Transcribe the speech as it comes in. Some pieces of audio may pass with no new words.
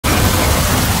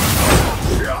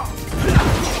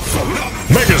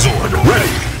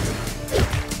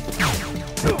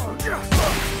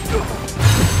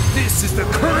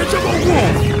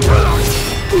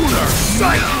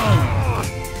Cyclone!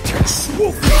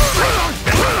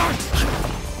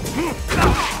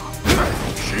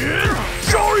 Shin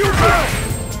Shoryuken!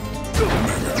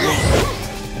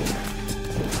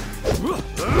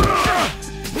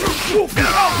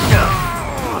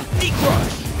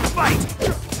 Decrush! Fight!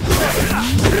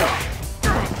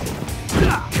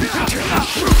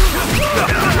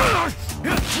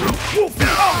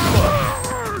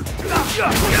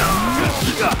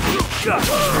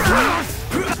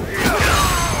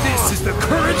 This is the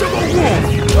courage of a wolf!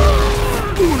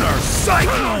 Lunar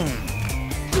Cyclone!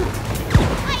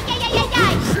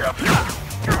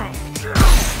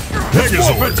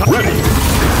 Megazord ready!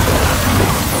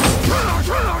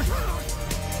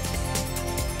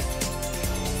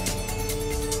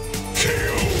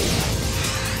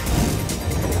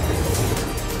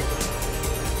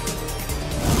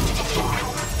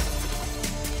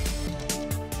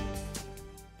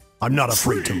 I'm not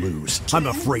afraid to lose. I'm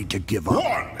afraid to give up.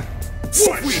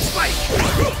 Wolfweed fight!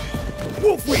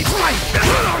 Wolfweed fight!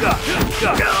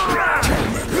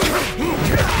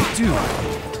 Dude!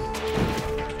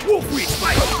 Wolfweed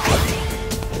fight!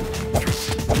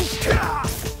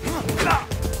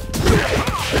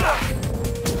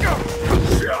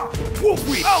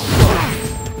 Wolfweed alpha!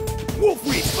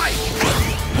 Wolfweed fight!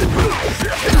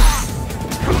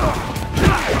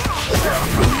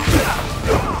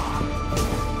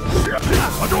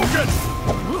 Hadouken!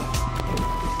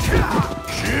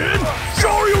 Shin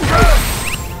Shoryuken!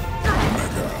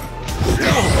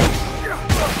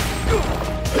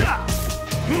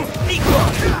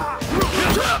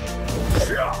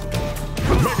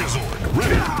 Megazord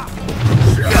ready!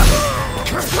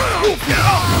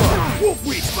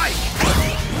 Wolfweed fight!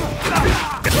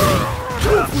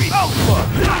 Wolfweed alpha!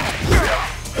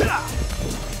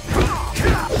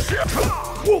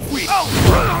 Wolfweed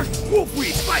alpha!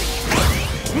 Wolfweed fight!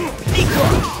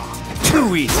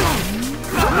 Too easy!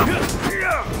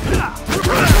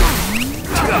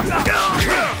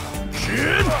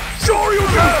 Shin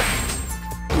Shoryuken!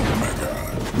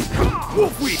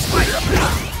 Wolfweed fight!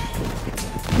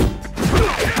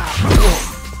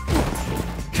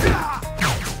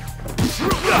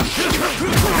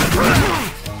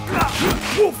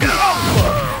 Wolfweed alpha!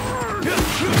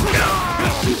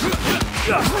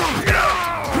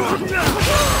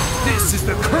 This is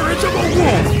the courage of a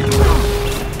wolf!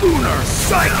 Lunar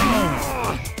Cyclone!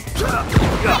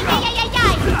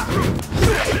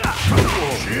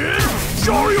 Shin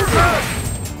Shoryuken!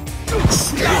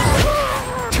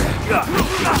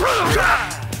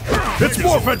 It's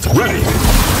Morphin ready!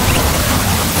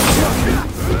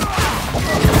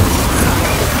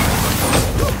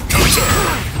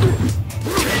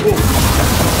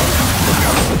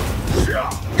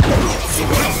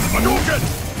 Hadouken!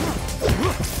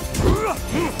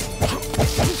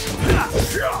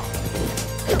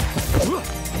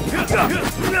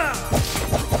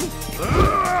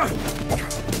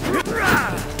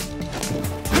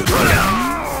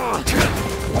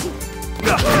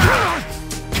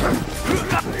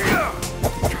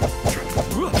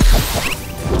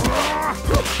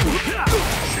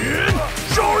 Shin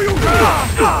Shoryuken!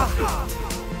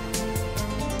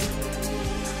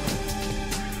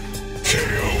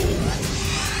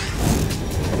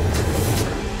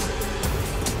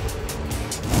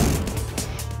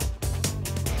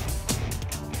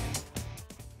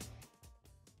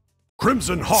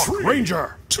 Crimson Hawk 3,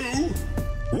 Ranger! 2,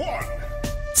 1,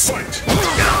 fight!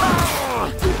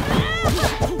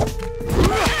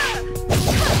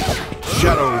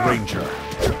 Shadow Ranger!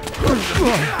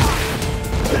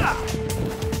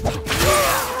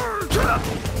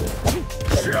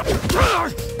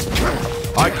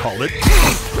 I call it...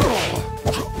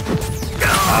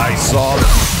 I saw it!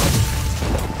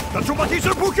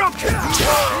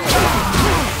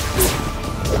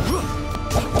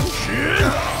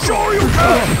 Shin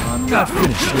Shoryuken! I'm not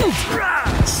finished yet.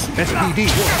 SPD!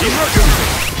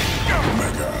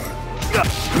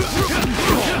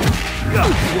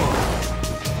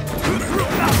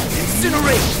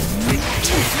 Incinerate!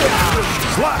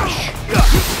 Slash!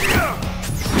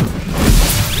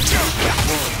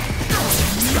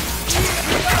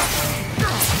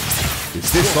 Is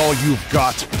this all you've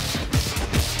got?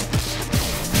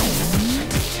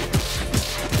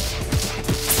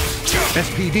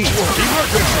 SPD!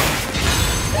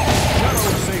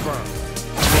 Shadow Saber!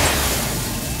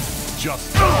 Just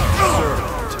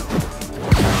served.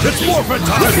 It's Morphin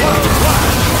time!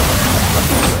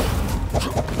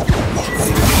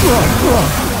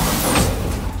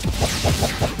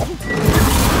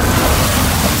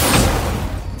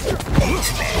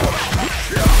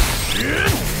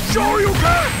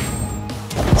 Shoryuken!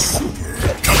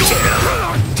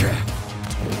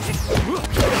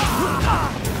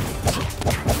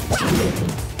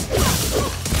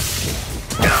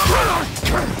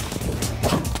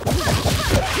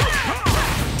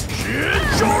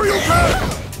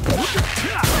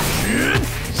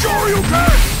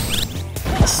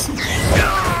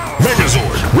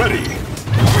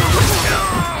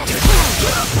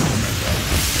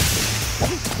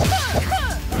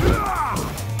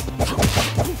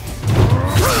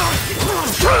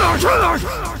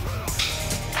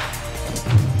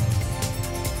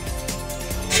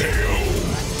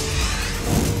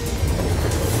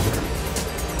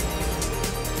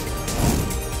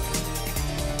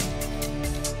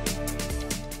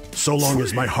 So long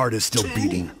as my heart is still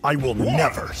beating, I will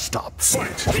never stop.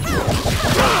 Fight!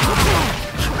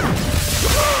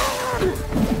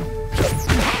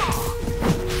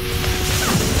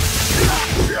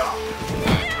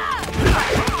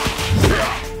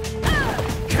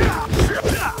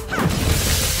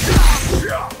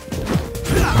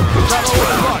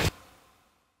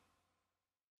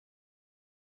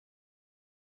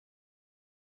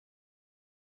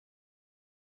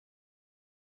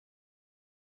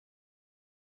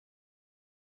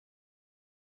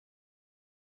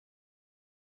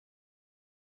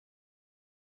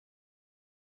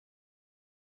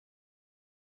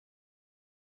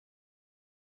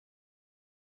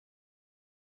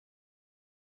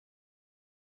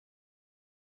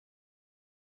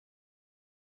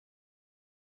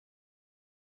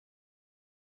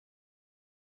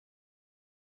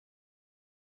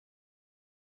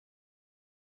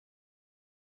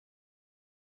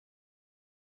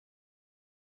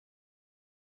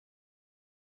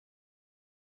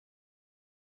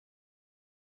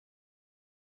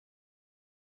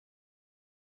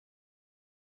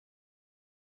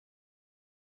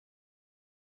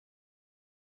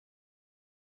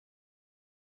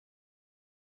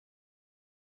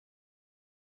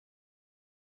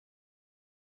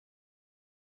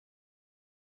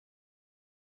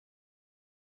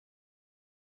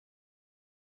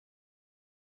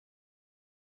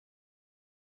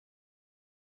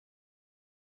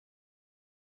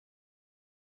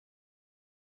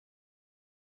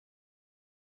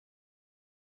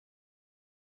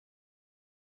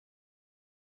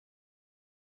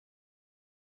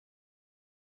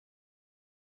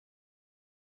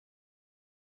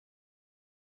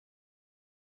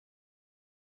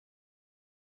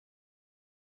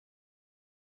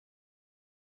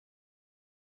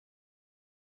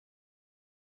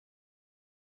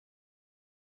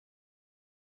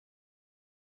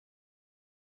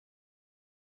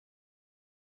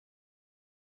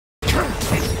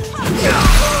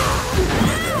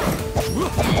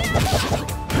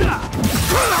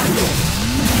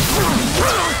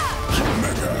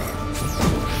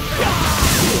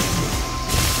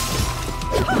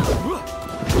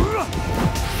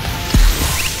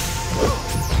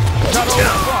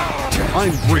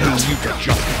 I'm bringing you to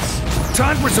justice.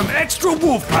 Time for some extra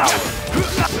wolf power.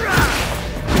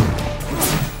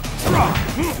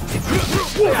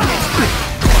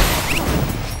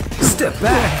 Step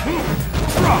back. Knee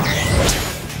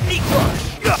crush. Knee crush.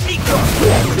 Knee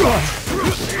crush.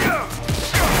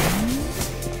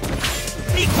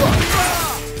 Knee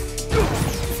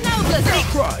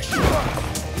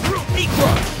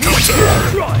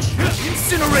crush. Rush.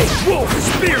 Incinerate. Wolf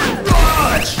spirit.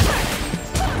 Rush.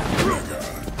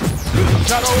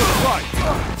 Shadow Strike!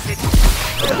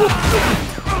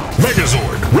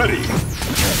 Megazord, ready!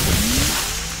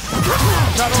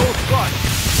 Shadow Strike!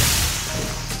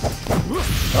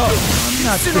 Oh, I'm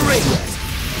not incinerate!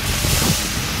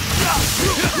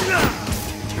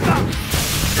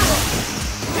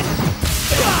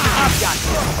 I've got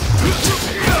you!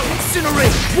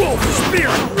 Incinerate! Wolf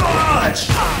Spirit! Rush!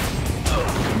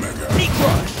 Knee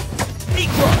crush! Knee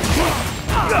crush!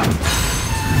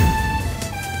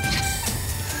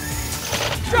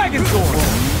 Dragon Sword!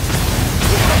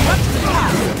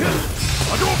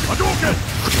 Hadouken!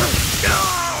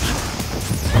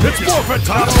 It's forfeit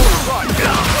time!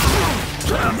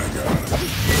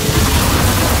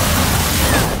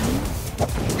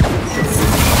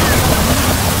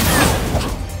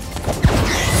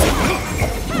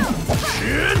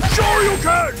 Shin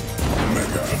Shoryuken!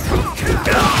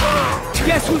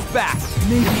 Guess who's back?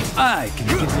 Maybe I can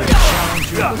give you a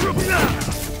challenge.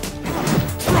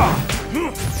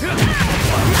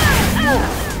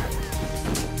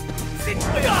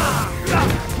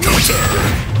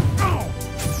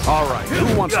 All right, who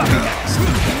wants to be next?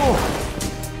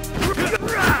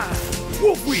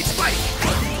 Wolf Wheel, fight!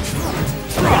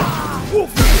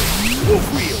 Wolf Wheel! Wolf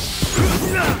Wheel!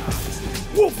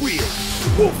 Wolf Wheel!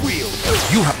 Wolf Wheel!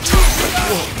 You have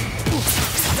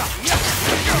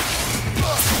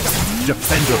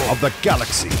Defender of the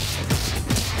Galaxy.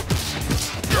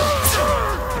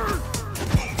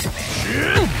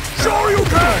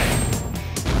 Shoryuken!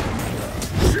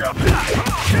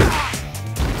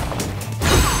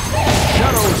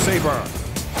 Shadow Saber.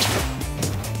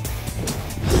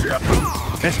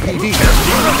 SPD.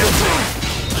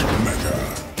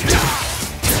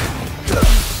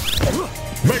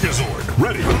 Megazord,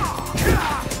 ready!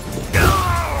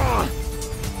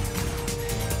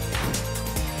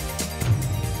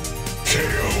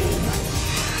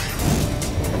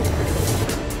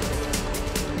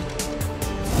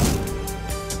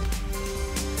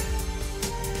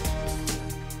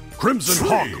 Crimson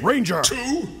Hawk Ranger. 2,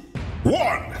 1,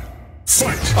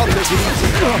 fight! I'll take it easy.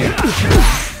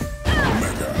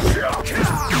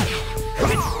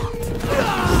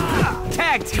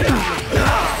 Tag team.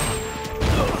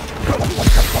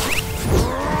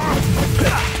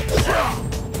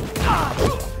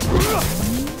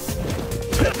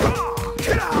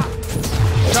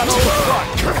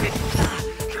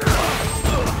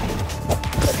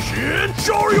 Shin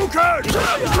Shoryuken!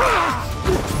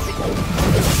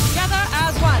 Together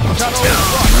as one.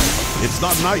 It's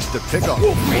not nice to pick up.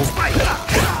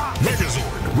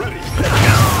 Megazord, ready!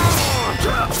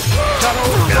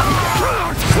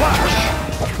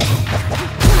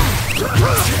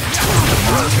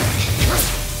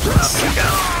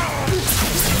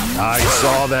 I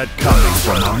saw that coming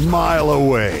from a mile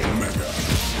away.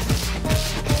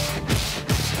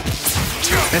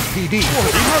 SPD.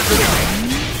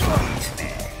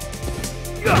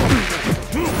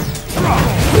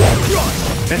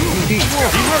 SPD.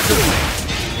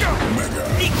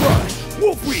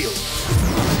 Wolf wheel.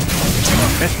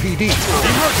 SPD.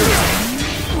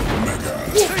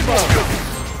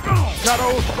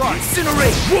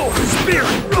 Incinerate. Wolf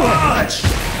spirit. Rush.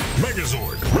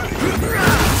 Megazord, ready!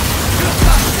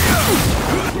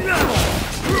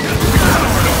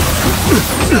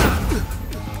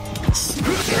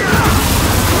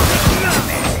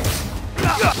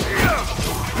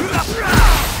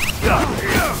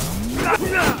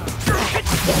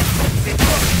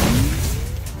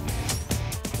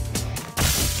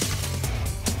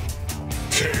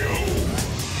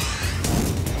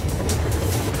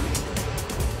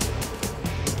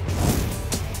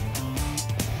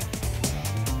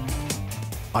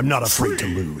 I'm not afraid to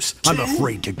lose. I'm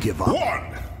afraid to give up. 1,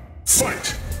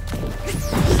 fight!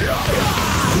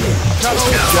 Shadow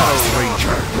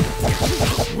Ranger.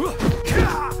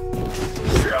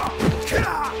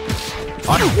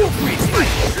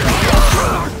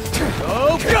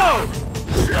 Oh, go!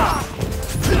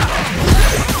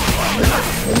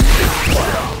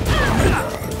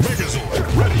 Megazord,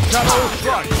 ready! Shadow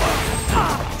strike.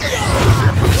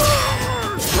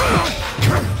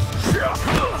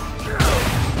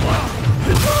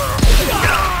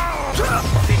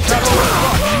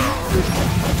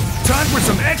 Time for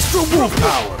some extra wolf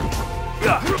power.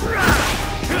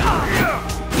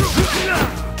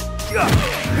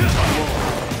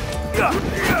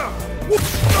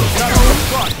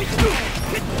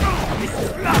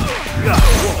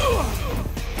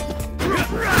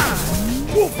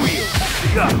 Wolf wheel.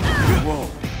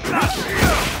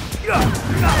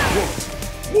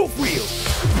 Wolf wheel.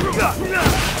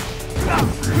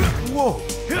 Whoa.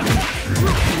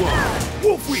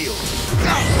 Wolf wheel.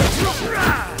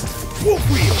 Wolf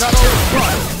wheel.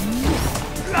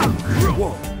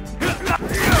 Whoa.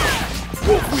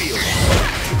 Wolf wheel.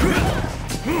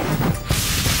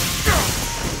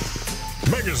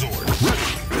 Megazord, ready!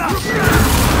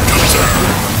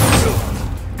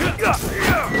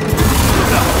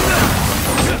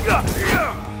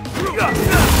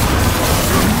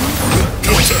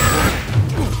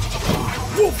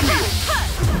 Wolf wheel.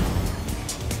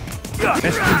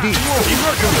 SPD.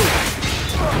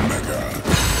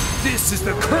 This is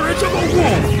the courage of a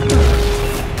wolf!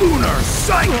 Lunar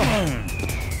Cyclone!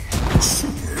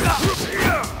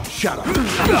 Shut up.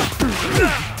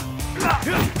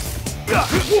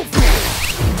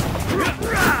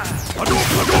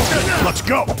 Let's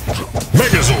go!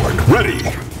 Megazord, ready!